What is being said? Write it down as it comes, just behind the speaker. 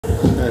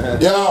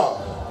Yeah,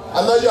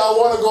 I know y'all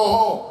want to go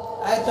home.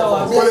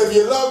 But if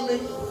you love me,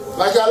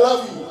 like I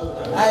love you,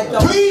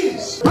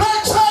 please,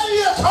 Black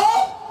Chiney at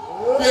home?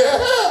 Yeah.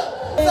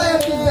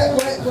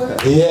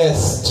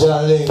 Yes,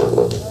 Jolly.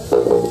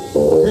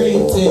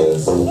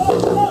 Greetings,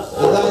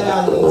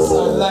 lions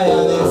and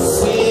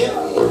lionesses.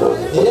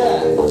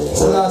 Yeah,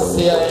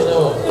 Selassie, I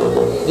know.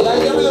 Yeah,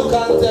 give me look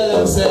and tell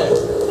them, say,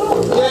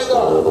 yeah,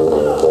 go.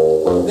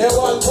 They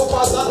want to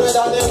pass on with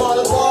them on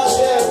the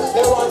party.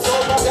 They want to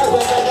forget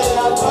when they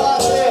are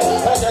party.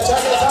 Like the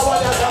Chinese, I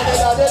want to come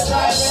with the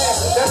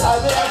Chinese. They tell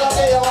me I'm going to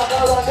get you walk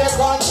around the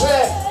country.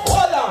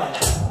 Hold on.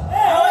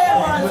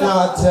 I'm going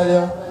to tell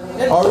you.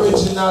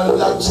 Original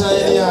Black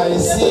Chiney, I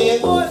see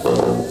it.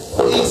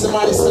 He's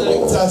my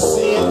selector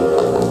scene.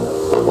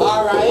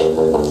 Alright.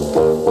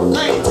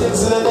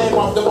 Greetings in the name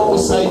of the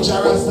Most High,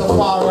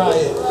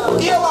 Rastafari.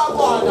 Here we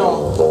go now.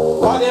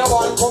 But they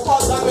want to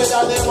pass on with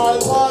them on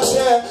party.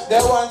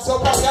 They want to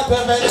forget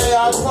them when they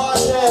are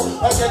party.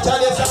 I can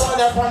tell you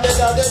someone from the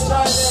Daddy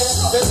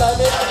Chinese. They tell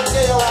me I'm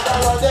going to walk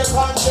around the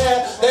country.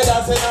 They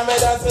dancing on me,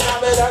 dancing on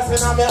me,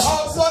 dancing on me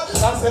house.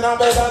 Dancing on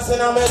me,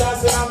 dancing on me,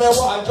 dancing on me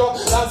wardrobe.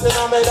 Dancing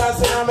on me,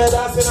 dancing on me,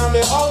 dancing on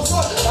me house.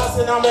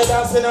 Dancing on me,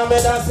 dancing on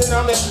me, dancing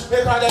on me.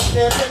 Because they're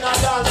sleeping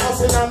and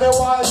dancing on me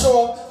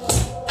wardrobe.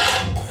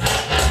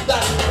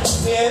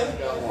 That's it.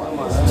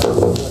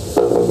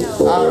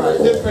 Alright,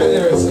 different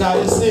lyrics.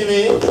 Can you see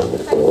me?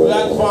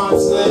 Black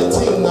Pants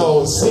thing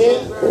now. See?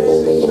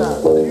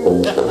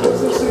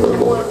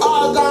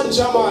 All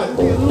ganja man.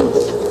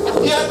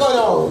 Yeah, go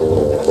now.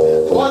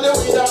 On the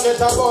weed and get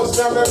a bus,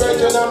 now me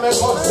virgin and me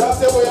cups. That's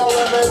the way I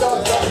wear me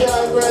dust. That's the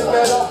high grade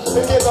mellow.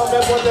 Me give up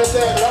me put the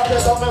tail, wrap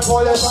it up me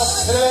pull it up.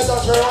 And then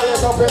touch me roll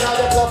it up in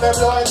the club me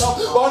blow it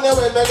up. On the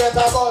weed me get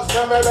a bus,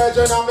 now me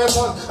virgin and me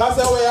cups. That's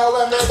the way I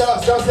wear me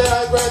dust. That's the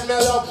high grade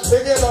mellow. Me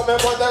give up me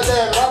put the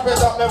tail, wrap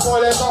it up me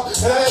pull it up.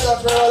 And then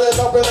touch me roll it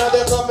up in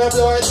the club me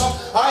blow it up.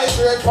 I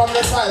straight from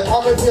the side,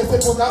 from me face to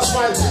put a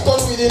smile.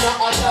 Don't weed in a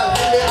hotel,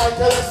 give me high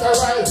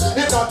cholesterol.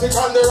 The Atlantic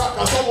on the rock,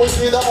 and some will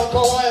see the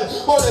uncle while.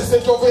 But it's a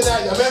juvenile.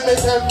 You make me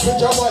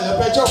temperature while you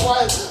picture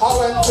while I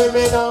went to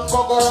me and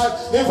conquer right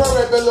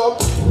infrared below.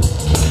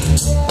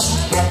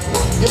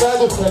 Give me a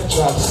different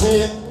track,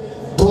 see?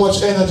 Too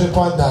much energy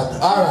upon that.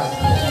 Alright.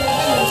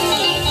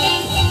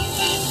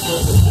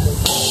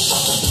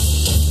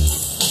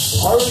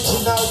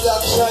 Original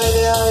Black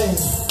Chiney eye.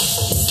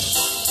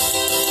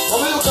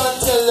 When we look and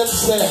tell them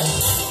say.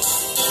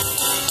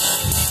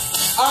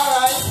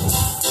 Alright.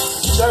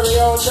 Cherry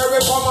on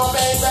cherry for my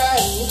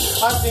baby.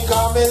 I think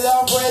I'm in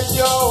love with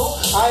you.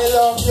 I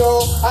love you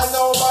and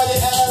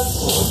nobody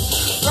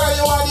else. Girl,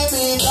 you are the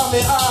beat of me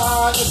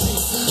heart.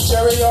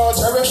 Cherry on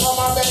cherry for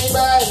my baby.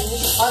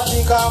 I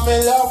think I'm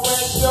in love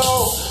with you.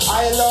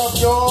 I love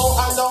you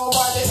and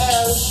nobody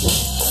else.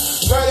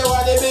 Girl, you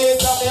are the beat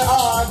of me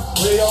heart.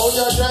 We own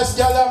your dress,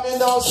 girl, and me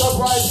no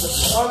surprise.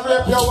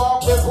 Unrip your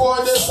walk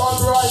before the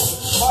sunrise.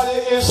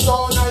 Body is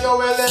stone and you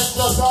will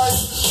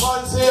exercise.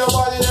 Man see your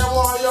body, them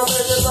want you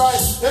make it right.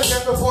 If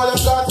them before them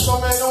got some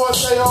men know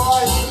say you're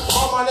right.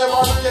 Mama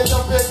never raise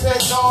up and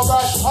take no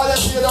right. All them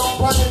see don't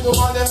put it to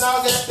man, them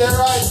now get the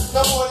right.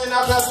 The morning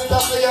I got it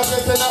up for you,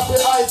 getting up the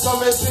eyes. So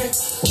me see,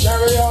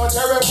 cherry on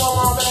cherry for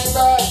my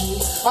baby.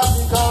 I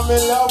think I'm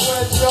in love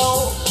with you.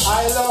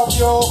 I love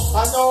you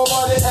and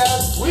nobody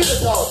else. We the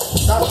talk.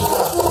 That's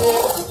what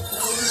yeah.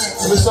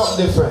 Give me something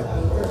different.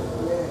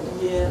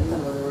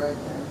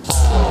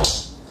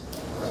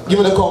 Give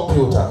me the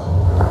computer.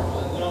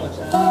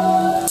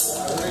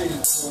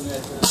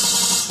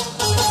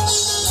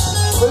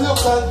 We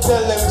look and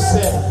tell them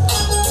say.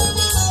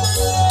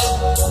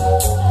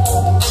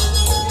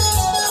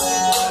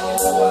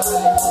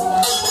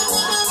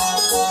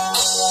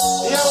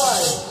 Yeah, why?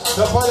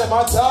 The for them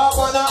a talk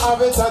and a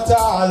have it at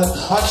all.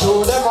 I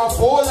show them a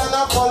fool and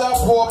a color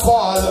poor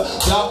Paul.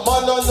 Black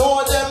man don't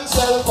know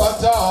themselves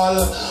at all.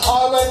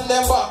 Or when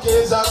them back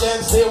is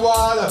against the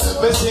wall.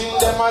 Me sing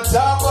them a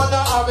talk and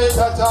a have it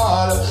at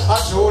all. I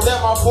show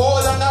them a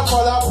fool and a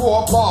color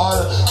poor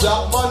Paul.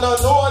 Black man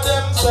don't know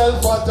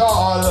themselves at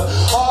all.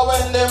 Or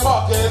when them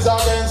back is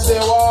against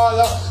the wall.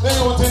 The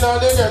youth in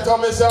the ghetto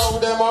me say how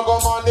them a go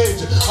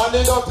manage. And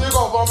the dirty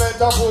government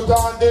a put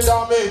on the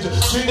damage.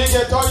 See the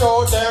ghetto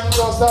out them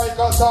just like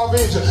a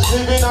savage.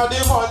 Living at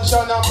the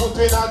mansion and put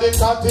in at the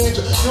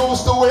cottage.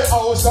 Used to a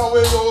house and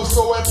we used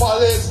to a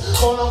palace.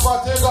 So no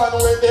party gun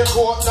with the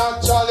coat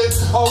not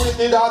chalice. How with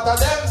the daughter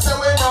them say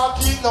we not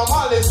keep no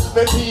malice.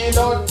 Me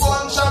peanut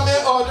punch and me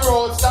odd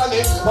road stand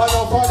it. But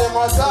no for them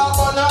a talk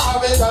and a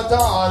have it at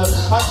all.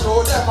 I show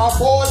them a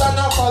fool and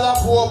a follow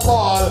poor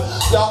Paul.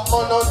 That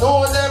man don't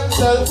know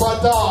themselves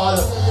at all.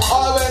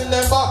 Or when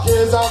them back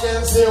is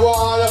against the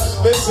wall.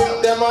 Me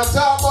sing them a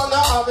talk and a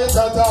have it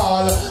at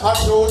all. I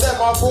show them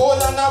a fool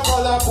and a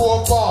follow poor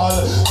Paul.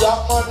 That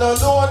man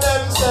don't know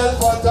themselves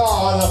at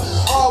all.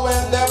 Or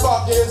when them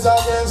back is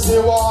against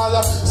the wall.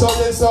 So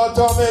this out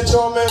to me,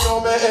 show me know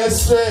me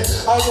history.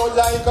 I would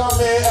like on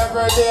me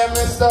every day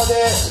me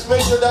study. Me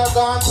should have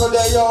gone to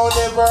the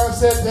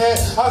university.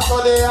 I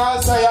study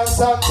all science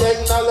and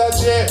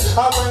technology.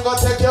 I'm going to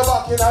take you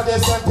back in the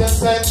 17th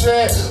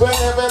century. When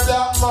every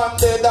black man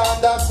did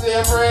under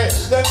slavery.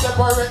 Then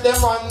separate the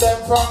man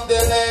them from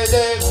the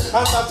ladies.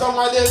 And so some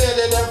of the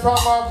ladies them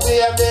from our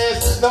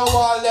babies. Now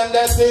all them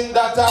they think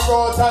that a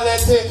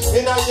brutality.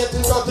 In a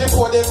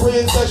 1834 the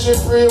queen says she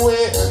free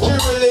way. She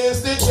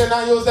released the chain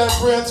and use them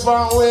brains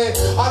from way.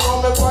 I know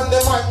me from the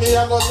mic me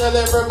I go tell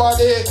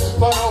everybody.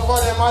 But now for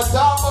them I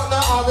talk but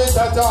not have it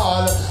at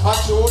all. I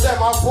show them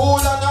a fool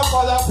and a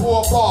follow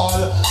poor Paul.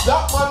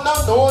 That man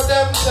not know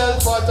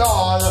themselves at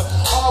all.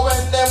 Or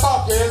when them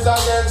back is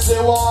against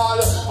the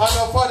wall. I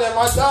know for them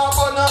I talk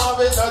but not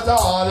have it at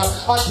all.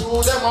 I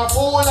show them a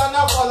fool and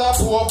a follow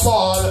poor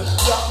Paul.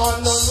 That man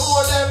not know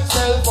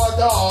themselves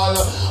at all.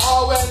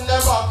 Or when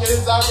them back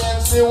is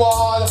against the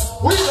wall.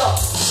 We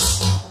up.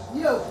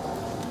 Yo.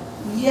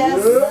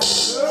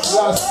 Yes.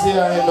 Last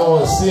year I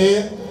know,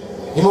 see?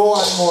 You know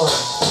one more.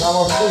 I'm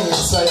a feeling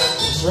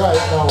scientist right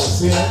now,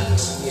 see?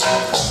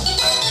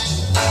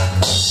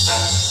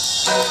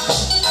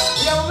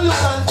 Yeah, we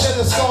look and tell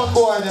the sound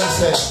boy them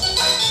say,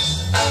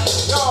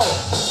 yo,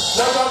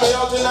 now got me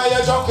out in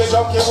a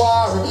junkie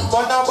war.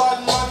 But no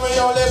bad man, we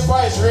only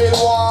fight real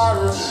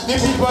war. The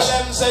people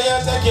them say you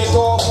take it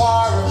too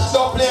far.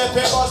 Don't play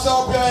paper,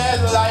 up your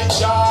head like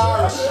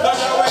jar. Now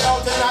you way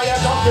out in a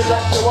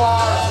junkie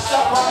war.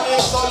 Stop on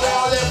it, so they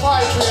only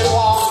fight real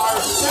war.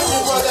 The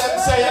people them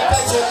say you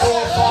take it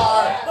too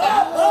far.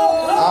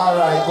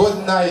 Alright, good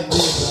night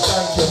people.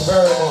 Thank you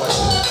very much.